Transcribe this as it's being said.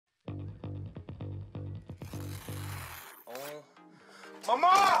Oh.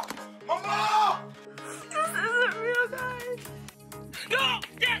 Mama! Mama! This isn't real, guys. Go!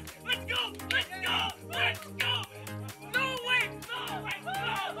 Yes! Let's go! Let's go! Let's go! No, wait! No, wait! No,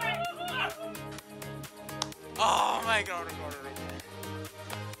 wait! No. Oh my god,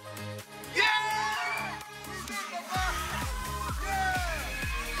 Yeah!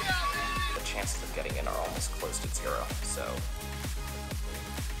 The chances of getting in are almost close to 0, so...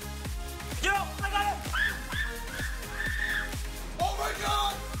 Yo! I got it! Oh my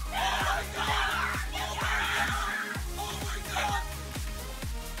god! Oh my god! Oh my god!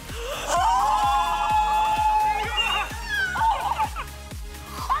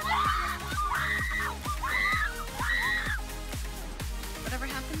 Whatever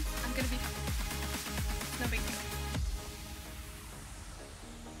happens, I'm gonna be happy. No big deal.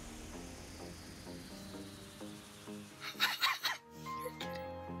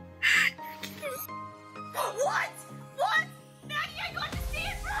 What? What? Maggie, I got to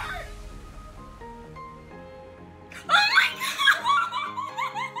Stanford! Oh my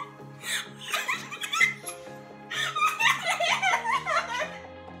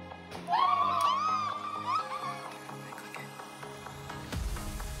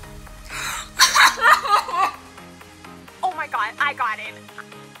Oh my god, I got it.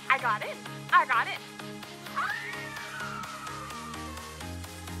 I got it. I got it.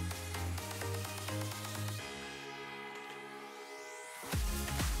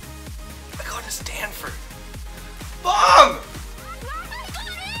 I go to Stanford.